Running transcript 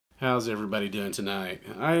How's everybody doing tonight?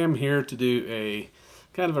 I am here to do a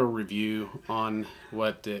kind of a review on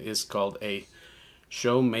what is called a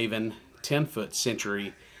Show Maven 10-foot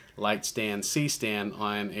Century light stand C-stand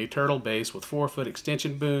on a turtle base with 4-foot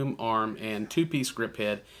extension boom, arm, and 2-piece grip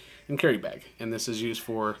head and carry bag. And this is used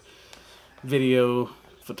for video,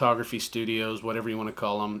 photography studios, whatever you want to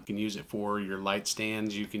call them. You can use it for your light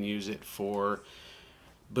stands. You can use it for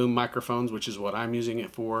boom microphones, which is what I'm using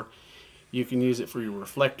it for. You can use it for your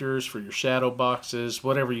reflectors, for your shadow boxes,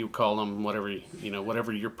 whatever you call them, whatever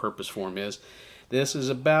whatever your purpose for them is. This is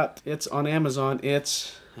it's on Amazon.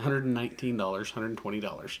 It's $119,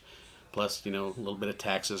 $120, plus a little bit of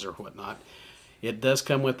taxes or whatnot. It does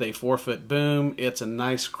come with a 4-foot boom. It's a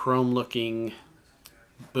nice chrome-looking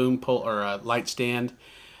boom pole or a light stand.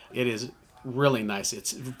 It is really nice.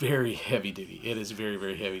 It's very heavy duty. It is very,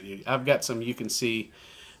 very heavy duty. I've got some you can see.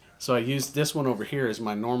 So I used this one over here as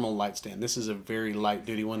my normal light stand. This is a very light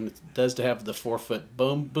duty one. It does have the 4-foot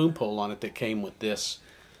boom pole on it that came with this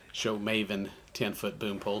Show Maven 10-foot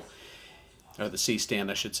boom pole, or the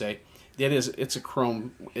C-stand I should say. It's a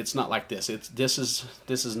chrome. It's not like this. This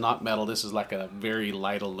is not metal. This is like a very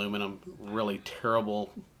light aluminum, really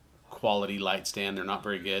terrible quality light stand. They're not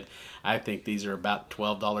very good. I think these are about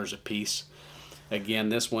 $12 a piece. Again,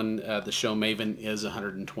 this one, the Show Maven, is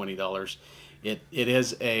 $120. It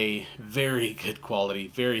is a very good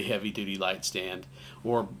quality, very heavy duty light stand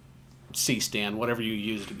or C-stand, whatever you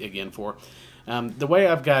use it again for. The way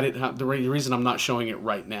I've got it, the reason I'm not showing it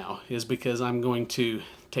right now is because I'm going to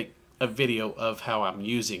take a video of how I'm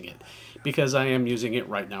using it, because I am using it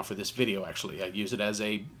right now for this video. Actually, I use it as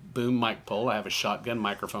a boom mic pole. I have a shotgun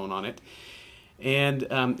microphone on it, and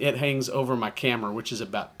it hangs over my camera, which is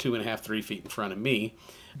about 2.5, 3 feet in front of me,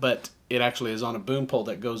 but it actually is on a boom pole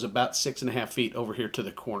that goes about 6.5 feet over here to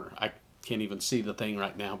the corner. I can't even see the thing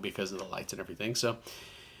right now because of the lights and everything. So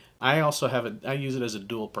I also have I use it as a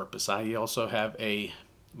dual purpose. I also have a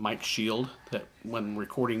mic shield that when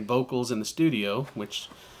recording vocals in the studio, which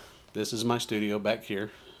this is my studio back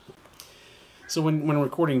here. So when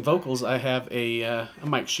recording vocals, I have a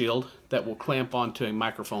mic shield that will clamp onto a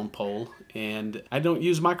microphone pole, and I don't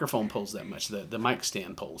use microphone poles that much. The mic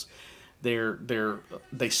stand poles,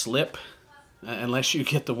 they slip unless you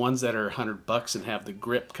get the ones that are $100 and have the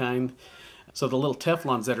grip kind. So the little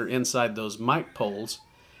Teflons that are inside those mic poles,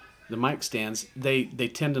 the mic stands, they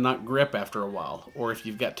tend to not grip after a while, or if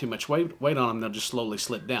you've got too much weight on them, they'll just slowly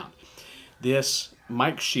slip down. This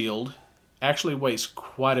mic shield actually weighs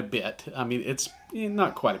quite a bit. I mean, it's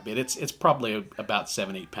not quite a bit. It's probably about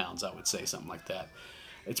 7-8 pounds, I would say, something like that.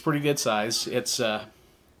 It's pretty good size. It's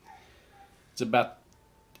about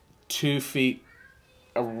 2 feet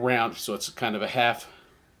around, so it's kind of a half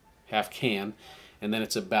can, and then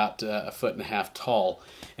it's about 1.5 feet tall.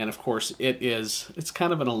 And of course, it's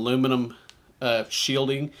kind of an aluminum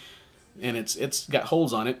shielding, and it's got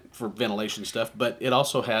holes on it for ventilation stuff, but it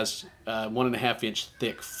also has 1.5-inch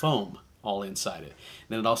thick foam all inside it. And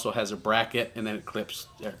then it also has a bracket, and then it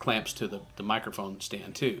clamps to the microphone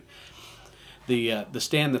stand too. The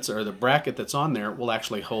stand or the bracket that's on there will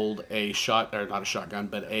actually hold a not a shotgun,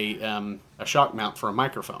 but a shock mount for a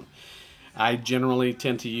microphone. I generally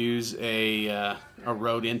tend to use a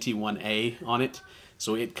Rode NT1A on it,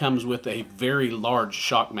 so it comes with a very large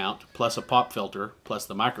shock mount plus a pop filter plus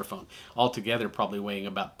the microphone, altogether probably weighing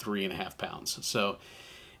about 3.5 pounds. So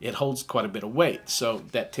it holds quite a bit of weight, so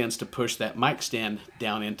that tends to push that mic stand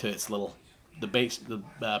down into its the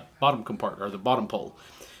bottom compartment, or the bottom pole,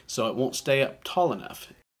 so it won't stay up tall enough,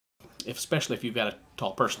 especially if you've got a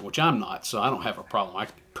tall person, which I'm not, so I don't have a problem. I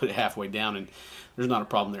can put it halfway down and there's not a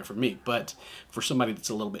problem there for me. But for somebody that's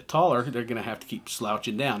a little bit taller, they're going to have to keep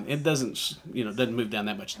slouching down. It doesn't move down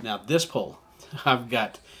that much. Now this pole, I've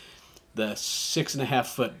got the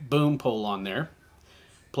 6.5-foot boom pole on there,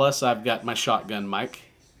 plus I've got my shotgun mic,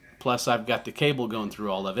 plus I've got the cable going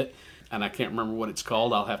through all of it, and I can't remember what it's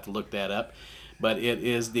called. I'll have to look that up. But it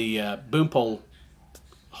is the boom pole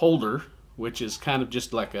holder, which is kind of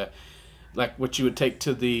just like what you would take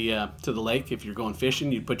to the lake if you're going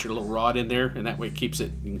fishing. You'd put your little rod in there, and that way it keeps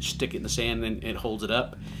it. You can stick it in the sand and it holds it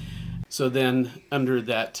up. So then under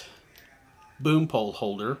that boom pole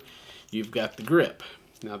holder, you've got the grip.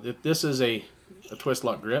 Now this is a twist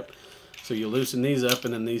lock grip, so you loosen these up,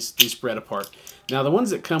 and then these spread apart. Now the ones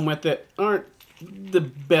that come with it aren't the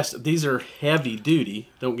best. These are heavy duty,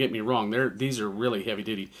 don't get me wrong. These are really heavy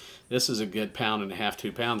duty. This is a good 1.5 pounds,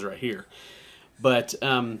 2 pounds right here, but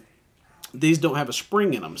these don't have a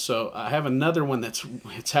spring in them. So I have another one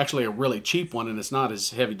it's actually a really cheap one, and it's not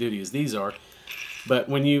as heavy duty as these are. But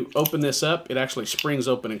when you open this up, it actually springs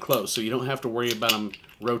open and close, so you don't have to worry about them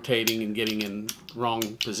rotating and getting in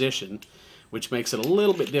wrong position, which makes it a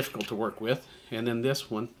little bit difficult to work with. And then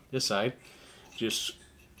this one, this side, just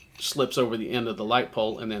slips over the end of the light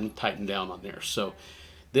pole and then tighten down on there. So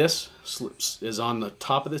this slips is on the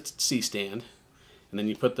top of the C-stand, and then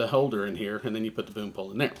you put the holder in here, and then you put the boom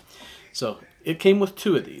pole in there. So it came with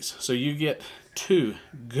 2 of these, so you get 2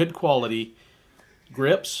 good quality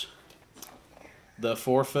grips. The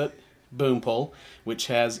 4-foot boom pole, which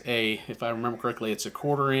has a, if I remember correctly, it's a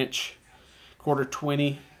 1/4 inch, 1/4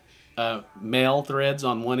 20 male threads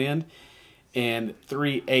on one end, and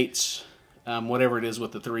 3/8, whatever it is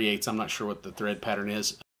with the 3/8, I'm not sure what the thread pattern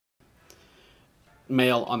is,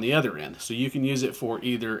 male on the other end. So you can use it for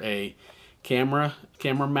either a camera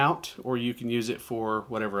mount, or you can use it for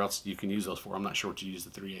whatever else you can use those for. I'm not sure what you use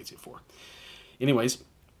the 3/8 for. Anyways,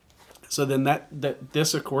 so then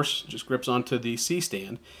this of course just grips onto the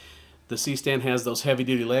C-stand. The C-stand has those heavy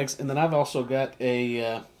duty legs, and then I've also got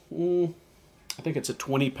a I think it's a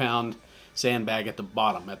 20-pound sandbag at the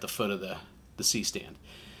bottom, at the foot of the C-stand.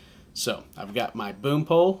 So I've got my boom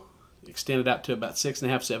pole extended out to about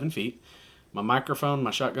 6.5, 7 feet. My microphone,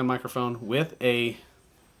 my shotgun microphone, with a,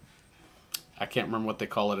 I can't remember what they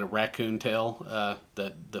call it, a raccoon tail,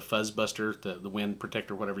 the fuzz buster, the wind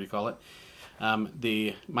protector, whatever you call it.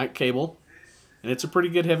 The mic cable, and it's a pretty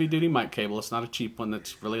good heavy duty mic cable. It's not a cheap one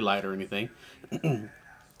that's really light or anything.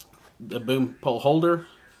 The boom pole holder,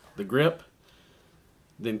 the grip,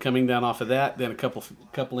 then coming down off of that, then a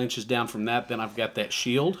couple inches down from that, then I've got that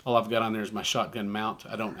shield. All I've got on there is my shotgun mount.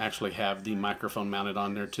 I don't actually have the microphone mounted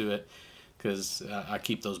on there to it, because I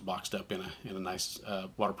keep those boxed up in a nice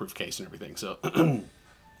waterproof case and everything. So,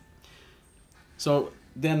 so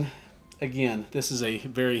then again, this is a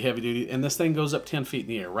very heavy duty, and this thing goes up 10 feet in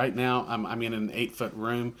the air. Right now, I'm in an 8-foot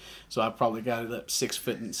room, so I've probably got it up 6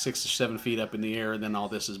 or 7 feet up in the air, and then all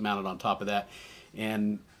this is mounted on top of that.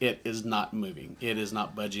 And it is not moving. It is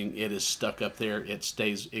not budging. It is stuck up there. It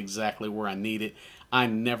stays exactly where I need it. I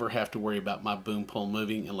never have to worry about my boom pole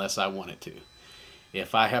moving unless I want it to.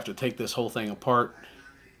 If I have to take this whole thing apart,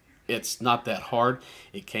 it's not that hard.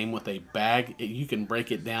 It came with a bag. You can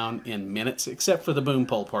break it down in minutes, except for the boom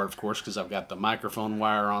pole part, of course, because I've got the microphone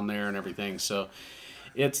wire on there and everything. So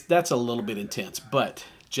that's a little bit intense. But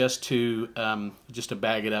just to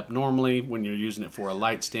bag it up normally when you're using it for a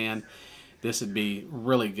light stand, this would be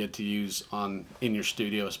really good to use in your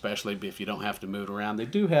studio, especially if you don't have to move it around. They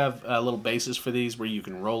do have little bases for these where you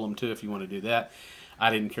can roll them to if you want to do that. I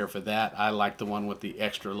didn't care for that. I like the one with the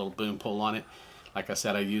extra little boom pole on it. Like I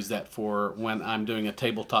said, I use that for when I'm doing a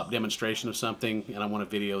tabletop demonstration of something and I want to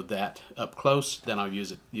video that up close. Then I'll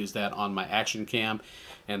use that on my action cam,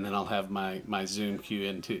 and then I'll have my Zoom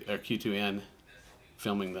Q2N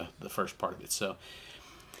filming the first part of it. So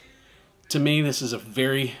to me, this is a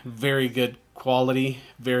very, very good quality,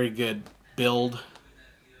 very good build.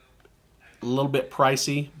 A little bit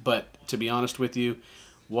pricey, but to be honest with you,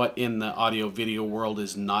 what in the audio video world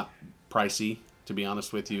is not pricey? To be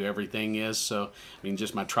honest with you, everything is. So, I mean,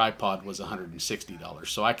 just my tripod was $160.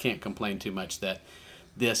 So I can't complain too much that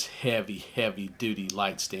this heavy, heavy duty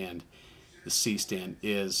light stand, the C-stand,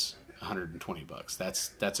 is 120 bucks.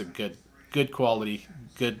 That's a good quality,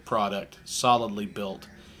 good product, solidly built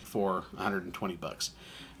for 120 bucks.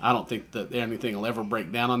 I don't think that anything will ever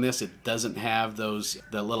break down on this. It doesn't have the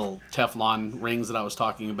little Teflon rings that I was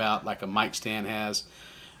talking about, like a mic stand has,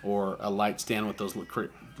 or a light stand with those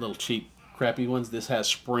little cheap, crappy ones. This has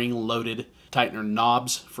spring-loaded tightener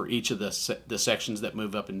knobs for each of the sections that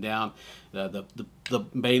move up and down. The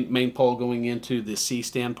main pole going into the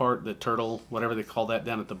C-stand part, the turtle, whatever they call that,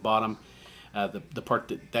 down at the bottom. The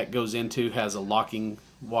part that goes into has a locking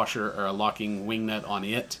washer or a locking wing nut on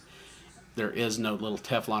it. There is no little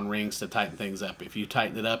Teflon rings to tighten things up. If you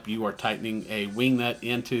tighten it up, you are tightening a wing nut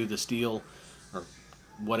into the steel or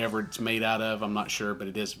whatever it's made out of. I'm not sure, but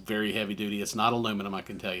it is very heavy duty. It's not aluminum, I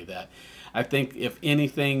can tell you that. I think if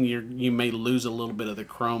anything, you may lose a little bit of the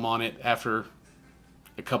chrome on it after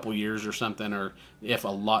a couple years or something, or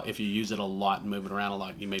if you use it a lot and move it around a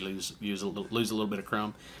lot, you may lose a little bit of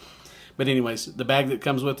chrome. But anyways, the bag that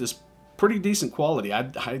comes with is pretty decent quality.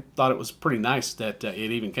 I thought it was pretty nice that it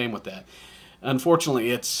even came with that.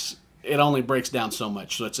 Unfortunately, it only breaks down so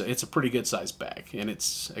much, so it's a pretty good sized bag, and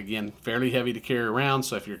it's, again, fairly heavy to carry around.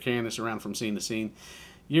 So if you're carrying this around from scene to scene,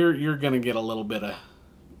 you're going to get a little bit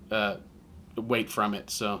of weight from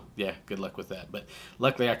it. So yeah, good luck with that. But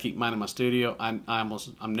luckily, I keep mine in my studio. I'm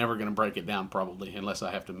never going to break it down probably unless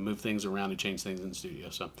I have to move things around and change things in the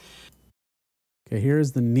studio. So. Okay,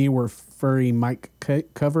 here's the Neewer Furry mic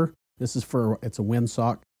cover. This is it's a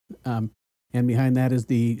windsock. And behind that is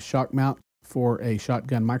the shock mount for a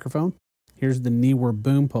shotgun microphone. Here's the Neewer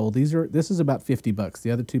boom pole. This is about 50 bucks.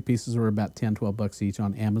 The other two pieces were about 10, 12 bucks each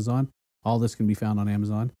on Amazon. All this can be found on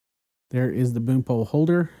Amazon. There is the boom pole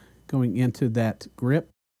holder going into that grip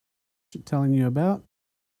telling you about.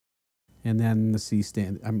 And then the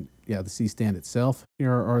C-stand, the C-stand itself.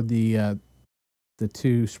 Here are the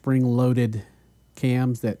two spring-loaded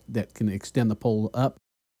cams that can extend the pole up.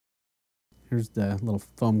 Here's the little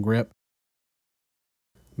foam grip.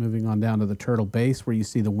 Moving on down to the turtle base where you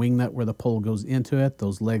see the wing nut where the pole goes into it.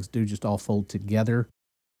 Those legs do just all fold together.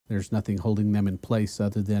 There's nothing holding them in place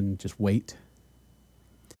other than just weight.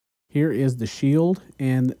 Here is the shield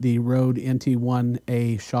and the Rode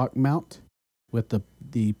NT1A shock mount with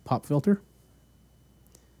the pop filter.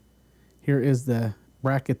 Here is the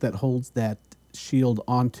bracket that holds that shield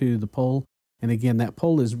onto the pole. And again, that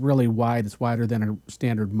pole is really wide. It's wider than a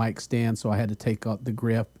standard mic stand, so I had to take out the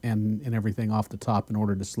grip and everything off the top in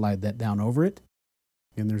order to slide that down over it.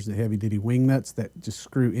 And there's the heavy-duty wing nuts that just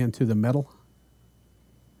screw into the metal.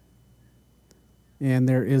 And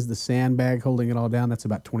there is the sandbag holding it all down. That's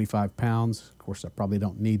about 25 pounds. Of course, I probably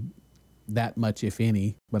don't need that much, if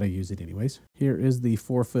any, but I use it anyways. Here is the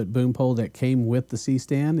 4-foot boom pole that came with the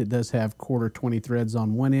C-stand. It does have 1/4 20 threads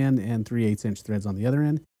on one end and 3/8 inch threads on the other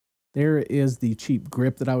end. There is the cheap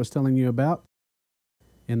grip that I was telling you about.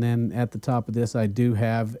 And then at the top of this, I do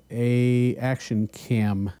have a action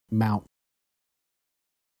cam mount